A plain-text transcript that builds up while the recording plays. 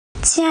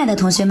亲爱的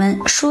同学们，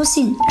书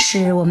信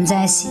是我们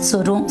在写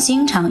作中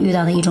经常遇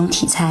到的一种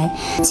题材。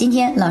今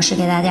天老师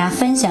给大家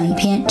分享一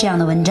篇这样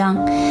的文章。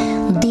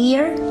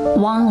Dear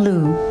Wang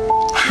Lu,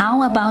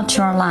 how about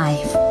your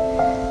life?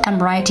 I'm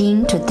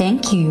writing to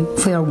thank you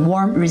for your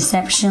warm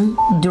reception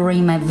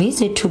during my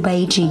visit to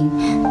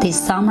Beijing this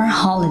summer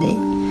holiday.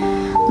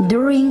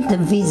 During the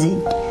visit,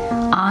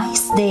 I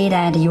stayed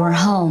at your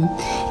home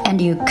and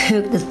you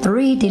cooked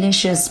 3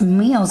 delicious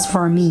meals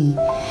for me,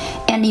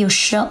 and you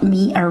showed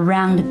me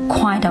around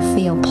quite a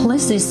few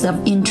places of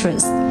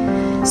interest,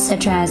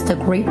 such as the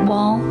Great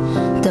Wall,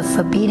 the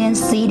Forbidden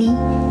City,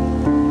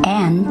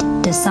 and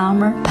the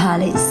Summer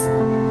Palace.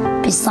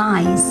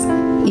 Besides,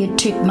 you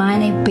took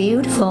many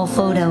beautiful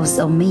photos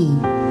of me.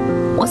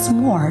 What's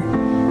more,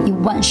 you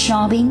went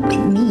shopping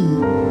with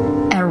me.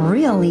 I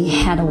really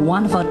had a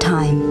wonderful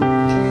time.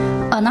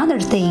 Another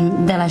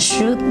thing that I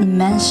should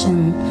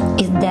mention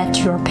is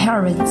that your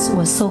parents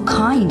were so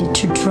kind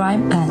to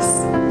drive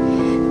us.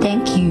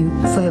 Thank you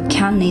for your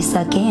kindness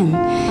again,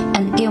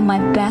 and give my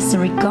best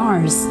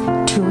regards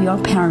to your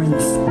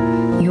parents.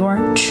 Yours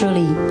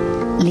truly,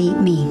 Li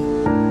Ming。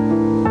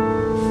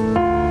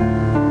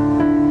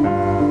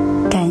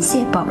感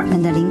谢宝贝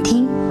们的聆听。